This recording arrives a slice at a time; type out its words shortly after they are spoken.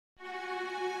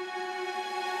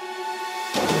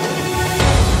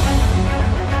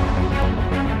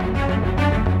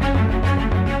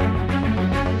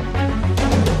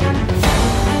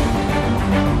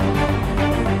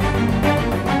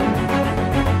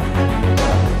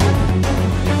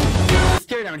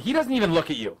he doesn't even look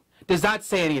at you. Does that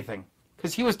say anything?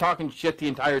 Because he was talking shit the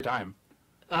entire time.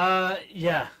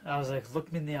 Yeah. I was like, look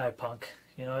me in the eye, punk.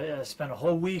 You know, I spent a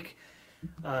whole week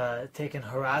taking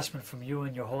harassment from you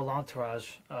and your whole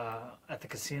entourage at the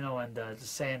casino, and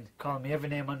just saying, calling me every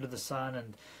name under the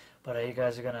sun, but you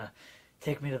guys are gonna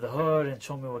take me to the hood and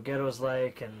show me what ghetto's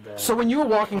like. And so when you were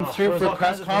walking through for the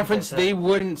press conference, they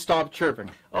wouldn't stop chirping.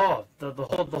 Oh, the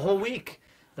whole week,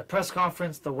 the press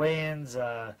conference, the weigh-ins.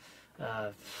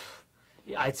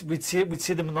 We'd see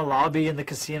them in the lobby in the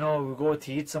casino. We'd go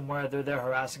to eat somewhere. They're there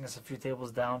harassing us a few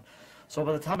tables down. So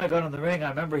by the time I got in the ring, I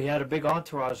remember he had a big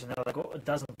entourage, and there were like a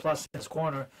dozen plus in his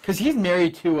corner. Because he's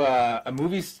married to a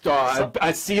movie star,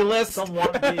 a C-list. Some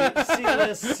wannabe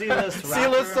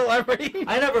C-list celebrity.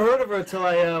 I never heard of her until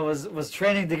I was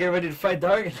training to get ready to fight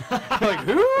Dargan. Like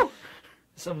who?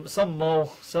 Some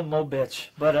mo bitch.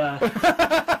 But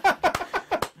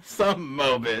some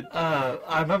mo bitch.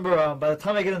 I remember by the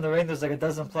time I get in the ring, there's like a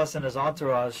dozen plus in his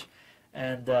entourage,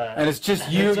 and it's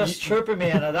just you just chirping me.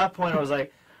 And at that point, I was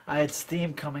like, I had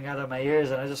steam coming out of my ears,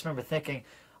 and I just remember thinking,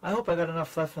 I hope I got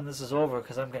enough left when this is over,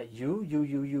 because I'm got you,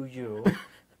 the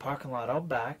parking lot out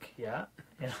back, yeah.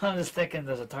 You know, I'm just thinking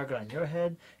there's a target on your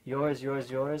head, yours.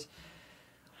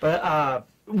 But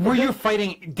were you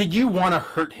fighting? Did you want to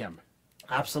hurt him?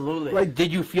 Absolutely. Like,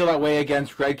 did you feel that way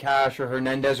against Red Cash or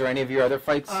Hernandez or any of your other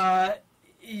fights?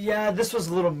 Yeah, this was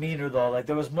a little meaner though. Like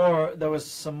there was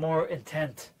some more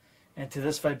intent into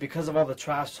this fight because of all the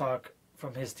trash talk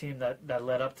from his team that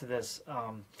led up to this.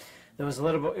 It was a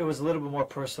little bit more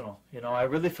personal. You know, I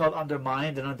really felt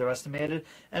undermined and underestimated,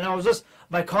 and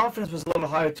my confidence was a little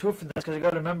higher too from this, because you got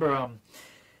to remember,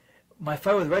 my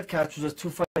fight with Red Catch was just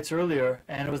 2 fights earlier,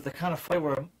 and it was the kind of fight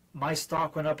where my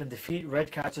stock went up in defeat,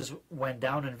 Red Catch's went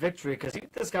down in victory, because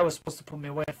this guy was supposed to put me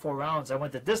away in 4 rounds. I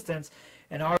went the distance,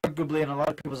 and arguably in a lot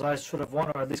of people's eyes should have won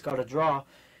or at least got a draw.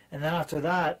 And then after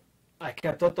that, I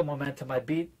kept up the momentum. I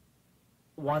beat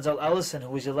Wanzel Ellison,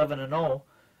 who was 11-0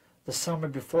 the summer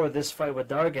before this fight with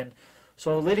Dargan.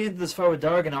 So leading into this fight with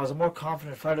Dargan, I was a more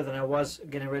confident fighter than I was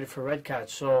getting ready for Red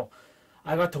Catch. So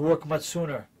I got to work much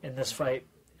sooner in this fight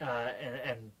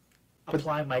and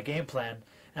applying my game plan.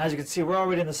 And as you can see, we're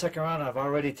already in the 2nd round. I've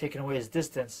already taken away his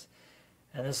distance,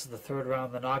 and this is the 3rd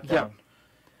round, the knockdown. Yeah.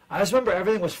 I just remember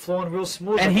everything was flowing real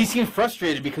smooth. And he seemed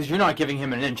frustrated because you're not giving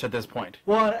him an inch at this point.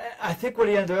 Well, I think what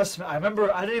he underestimated, I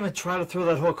remember I didn't even try to throw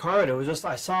that whole card. It was just,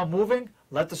 I saw him moving,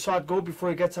 let the shot go before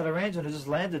he gets out of range, and it just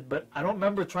landed. But I don't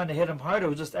remember trying to hit him hard. It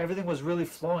was just, everything was really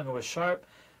flowing. It was sharp.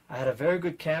 I had a very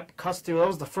good camp. Castillo, that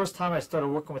was the first time I started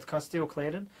working with Castillo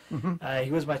Clayton. Mm-hmm.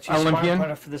 He was my chief sparring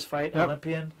partner for this fight, yep.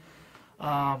 Olympian.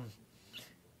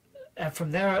 And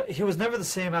from there, he was never the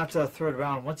same after the 3rd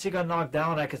round. Once he got knocked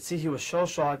down, I could see he was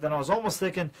shell-shocked. And I was almost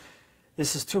thinking,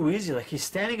 this is too easy. Like, he's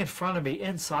standing in front of me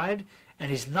inside, and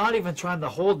he's not even trying to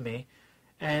hold me.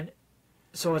 And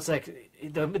so it's like,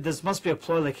 this must be a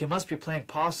ploy. Like, he must be playing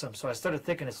possum. So I started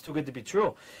thinking it's too good to be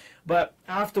true. But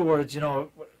afterwards, you know,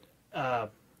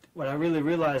 what I really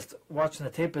realized watching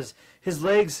the tape is his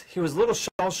legs, he was a little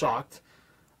shell-shocked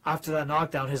after that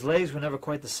knockdown. His legs were never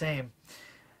quite the same.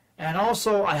 And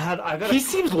also, he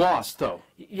seems lost, though.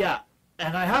 Yeah,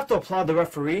 and I have to applaud the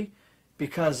referee,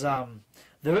 because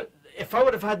if I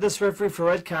would have had this referee for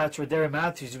Red Catch or Derry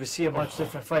Matthews, you would see a much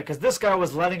different fight. Because this guy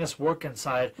was letting us work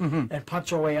inside and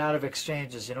punch our way out of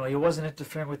exchanges. You know, he wasn't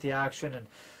interfering with the action and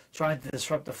trying to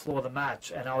disrupt the flow of the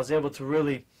match. And I was able to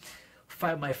really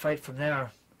fight my fight from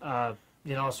there.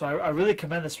 You know, so I really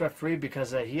commend this referee,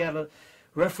 because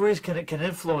referees can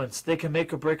influence. They can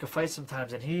make or break a fight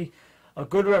sometimes, and a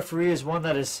good referee is one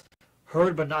that is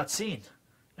heard but not seen,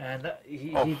 and he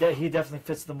definitely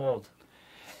fits the mold.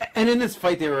 And in this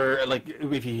fight, they were like,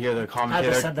 if you hear the commentator,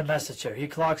 I had to send a message here. He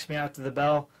clocks me after the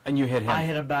bell, and you hit him. I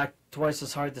hit him back twice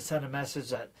as hard to send a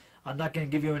message that I'm not going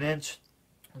to give you an inch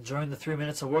during the 3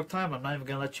 minutes of work time. I'm not even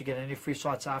going to let you get any free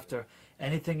shots after.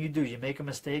 Anything you do, you make a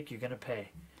mistake, you're going to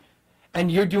pay.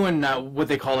 And you're doing what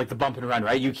they call like the bump and run,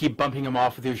 right? You keep bumping him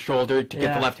off with your shoulder to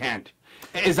get the left hand.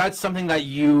 Is that something that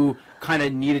you kind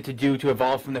of needed to do to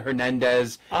evolve from the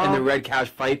Hernandez and the Red Cash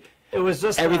fight? It was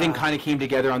just everything kind of came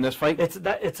together on this fight.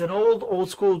 It's an old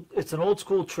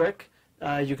school trick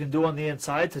you can do on the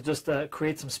inside to just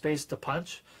create some space to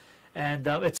punch, and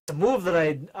it's a move that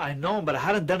I know, but I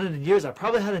hadn't done it in years. I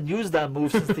probably hadn't used that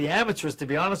move since the amateurs, to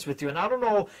be honest with you. And I don't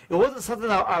know, it wasn't something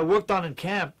that I worked on in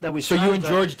camp that we. So you and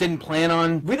George didn't plan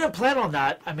on? We didn't plan on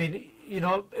that. I mean, you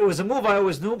know, it was a move I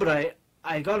always knew, but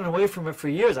I gotten away from it for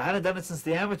years. I hadn't done it since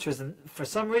the amateurs, and for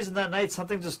some reason that night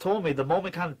something just told me. The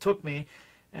moment kind of took me,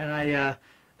 and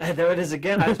there it is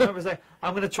again. I just remember saying,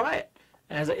 I'm going to try it,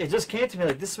 And it just came to me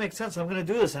like, this makes sense. I'm going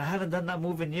to do this. And I haven't done that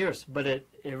move in years, but it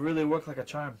really worked like a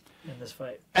charm in this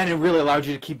fight. And it really allowed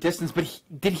you to keep distance. But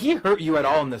did he hurt you at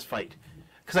all in this fight?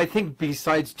 Because I think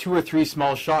besides 2 or 3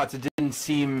 small shots, it didn't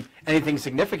seem anything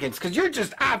significant. Because you're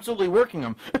just absolutely working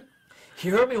him. He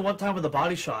hurt me one time with a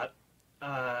body shot.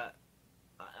 I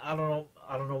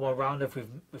don't know what round if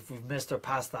we've missed or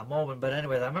passed that moment. But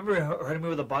anyways, I remember hurting me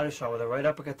with a body shot with a right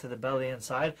uppercut to the belly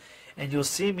inside. And you'll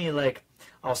see me like,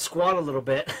 I'll squat a little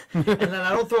bit, and then I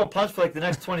don't throw a punch for like the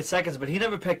next 20 seconds. But he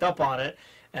never picked up on it,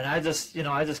 and I just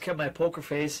kept my poker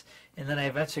face, and then I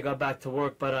eventually got back to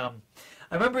work. But I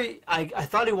remember I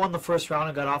thought he won the first round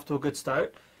and got off to a good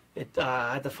start.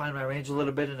 I had to find my range a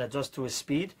little bit and adjust to his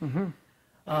speed. Mm-hmm.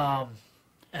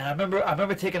 And I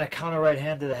remember taking a counter right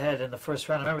hand to the head in the first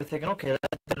round. I remember thinking, okay,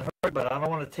 that didn't hurt, but I don't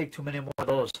want to take too many more of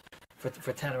those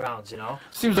for 10 rounds, you know.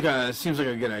 Seems like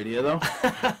a good idea though.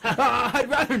 I'd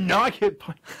rather not get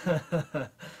punched.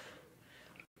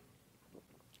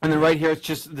 And then right here, it's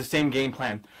just the same game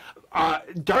plan.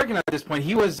 Dargan at this point,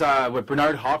 he was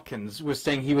Bernard Hopkins was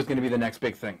saying he was going to be the next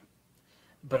big thing.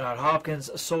 Bernard Hopkins,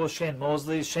 so was Shane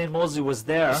Mosley. Shane Mosley was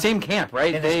there. Same camp,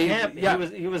 right? In his camp, yeah.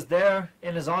 He was there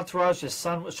in his entourage. His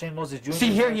son was Shane Mosley Jr.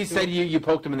 See, here he said you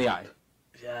poked him in the eye.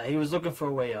 Yeah, he was looking for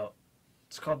a way out.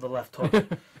 It's called the left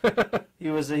hook. He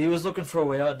was looking for a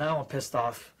way out. Now I'm pissed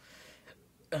off,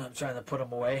 and I'm trying to put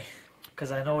him away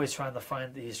because I know he's trying to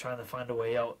find a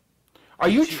way out. Are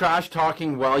you trash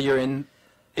talking while you're in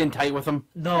tight with him?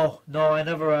 No, I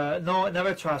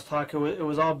never trash talk. It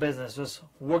was all business. Just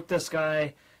work this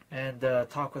guy and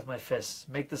talk with my fists.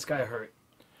 Make this guy hurt.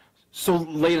 So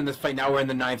late in this fight, now we're in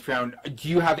the 9th round. Do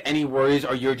you have any worries,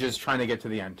 or you're just trying to get to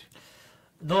the end?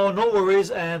 No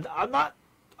worries, and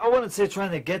I wouldn't say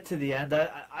trying to get to the end.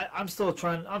 I'm still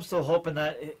hoping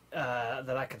that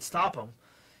that I can stop him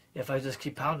if I just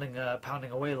keep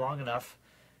pounding away long enough,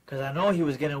 because I know he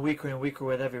was getting weaker and weaker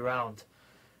with every round.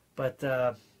 But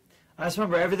I just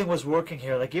remember everything was working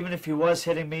here. Like, even if he was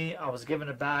hitting me, I was giving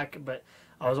it back. But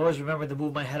I was always remembering to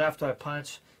move my head after I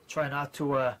punch. Try not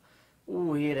to,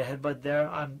 he hit a headbutt there.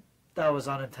 That was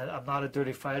unintended. I'm not a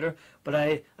dirty fighter.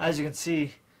 But as you can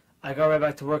see, I got right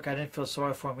back to work. I didn't feel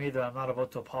sorry for him either. I'm not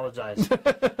about to apologize.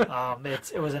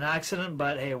 It was an accident,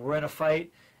 but hey, we're in a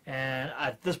fight. And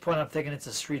at this point, I'm thinking it's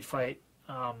a street fight.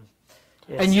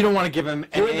 And you don't want to give him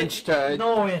an inch to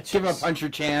no inches. Give him a puncher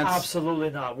chance? Absolutely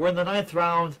not. We're in the 9th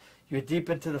round. You're deep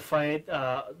into the fight.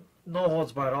 No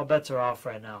holds barred. All bets are off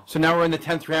right now. So now we're in the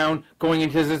 10th round. Going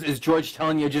into this, is George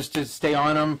telling you just to stay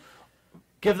on him?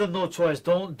 Give them no choice.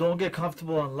 Don't get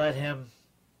comfortable and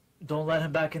don't let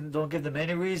him back in. Don't give them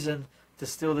any reason to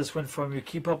steal this win from you.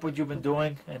 Keep up what you've been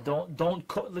doing, and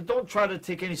don't try to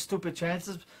take any stupid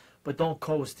chances, but don't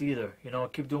coast either. You know,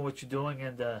 keep doing what you're doing,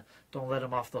 and don't let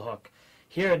him off the hook.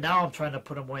 Here, now I'm trying to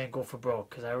put him away and go for broke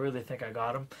because I really think I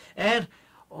got him. And,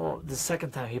 the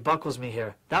second time, he buckles me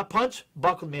here. That punch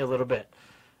buckled me a little bit.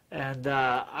 And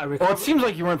I recovered. Well, it seems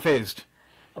like you weren't phased.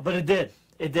 But it did.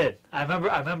 It did. I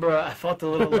remember I felt a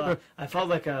little, I felt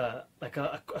like a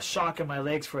shock in my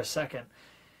legs for a second.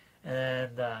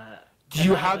 And do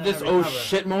you have this oh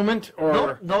shit moment?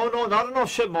 Or No, not an oh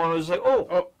shit moment. It was like,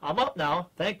 oh, I'm up now.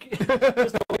 Thank you.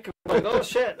 Just like, oh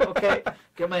shit, okay.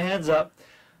 Get my hands up.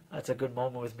 That's a good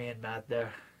moment with me and Matt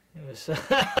there. It was,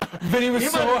 but he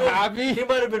was so happy. He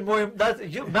might have been more.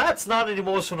 Matt's not an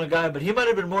emotional guy, but he might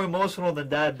have been more emotional than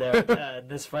Dad there in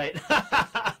this fight.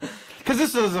 Because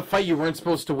this was a fight you weren't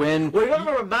supposed to win. Well, you gotta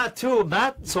remember Matt too.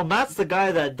 Matt's the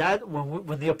guy that Dad,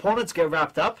 when the opponents get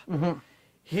wrapped up,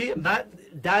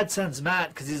 Dad sends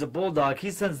Matt because he's a bulldog.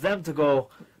 He sends them to go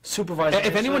supervise.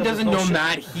 If anyone doesn't know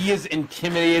Matt, he is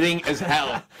intimidating as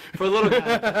hell for a little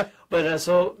guy. But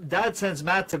so Dad sends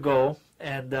Matt to go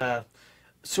and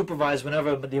supervise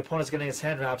whenever the opponent's getting his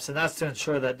hand wraps, and that's to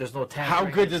ensure that there's no tampering.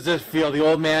 How good does this feel? The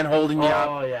old man holding you up.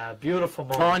 Oh yeah, beautiful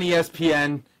moment. On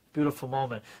ESPN. Beautiful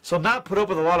moment. So Matt put up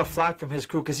with a lot of flack from his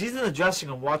crew because he's in the dressing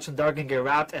room watching Dargan get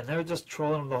wrapped, and they're just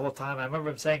trolling him the whole time. I remember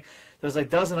him saying there's like a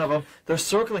dozen of them. They're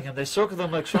circling him. They circle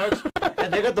him like sharks,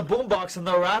 and they got the boombox and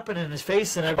they're rapping in his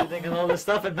face and everything and all this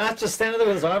stuff. And Matt's just standing there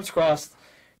with his arms crossed,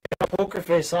 a poker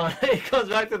face on. He comes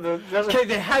back to the dressing room. Okay,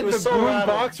 they had the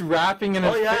boombox rapping in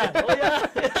his face. Oh yeah.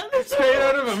 Straight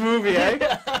out of a movie,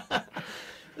 eh?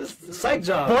 Psych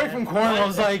job. Boy from Cornwall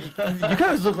was like, you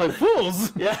guys look like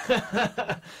fools. Yeah.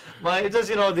 Just,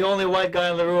 the only white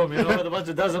guy in the room, with a bunch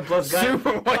of dozen plus guys.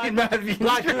 Super white Matt Vincent.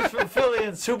 Black dudes from Philly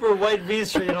and super white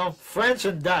Vincent, French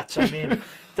and Dutch. I mean,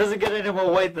 doesn't get any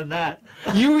more white than that.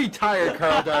 You retired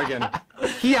Karl Dargan.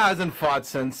 He hasn't fought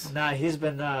since. Nah, he's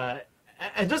been,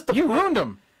 you ruined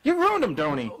him. You ruined him,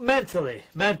 Tony. Mentally.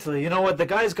 You know what? The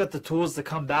guy's got the tools to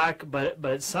come back,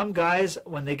 but some guys,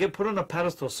 when they get put on a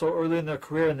pedestal so early in their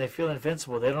career and they feel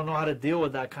invincible, they don't know how to deal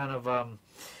with that kind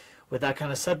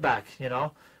of setback, you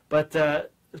know. But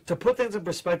to put things in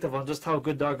perspective on just how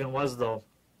good Dargan was, though,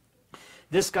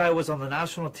 this guy was on the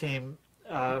national team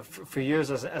for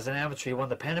years as an amateur. He won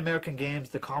the Pan American Games,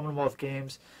 the Commonwealth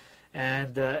Games.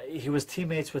 And he was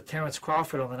teammates with Terrence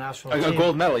Crawford on the national team. A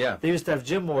gold medal, yeah. They used to have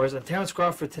gym wars. And Terrence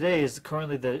Crawford today is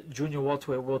currently the junior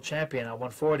welterweight world champion at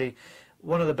 140.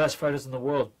 One of the best fighters in the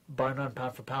world, bar none,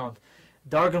 pound for pound.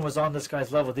 Dargan was on this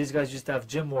guy's level. These guys used to have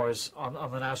gym wars on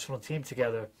the national team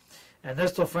together. And they're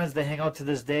still friends. They hang out to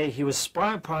this day. He was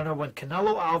sparring partner when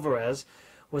Canelo Alvarez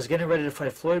was getting ready to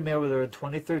fight Floyd Mayweather in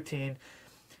 2013.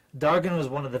 Dargan was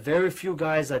one of the very few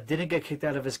guys that didn't get kicked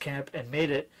out of his camp and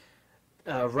made it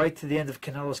right to the end of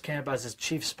Canelo's camp as his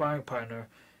chief sparring partner,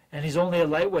 and he's only a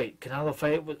lightweight.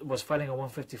 Canelo was fighting at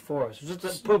 154. So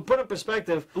just to put in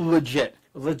perspective, legit.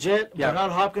 Yeah.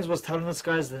 Bernard Hopkins was touting this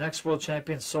guy as the next world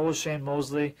champion. So was Shane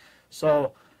Mosley.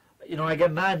 So, you know, I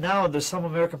get mad now. There's some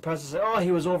American press that say, "Oh,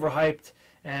 he was overhyped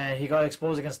and he got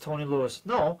exposed against Tony Lewis."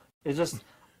 No, it's just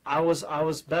I was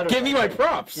better. Give me my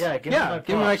props. Yeah, give me my props.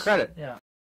 Give me my credit. Yeah.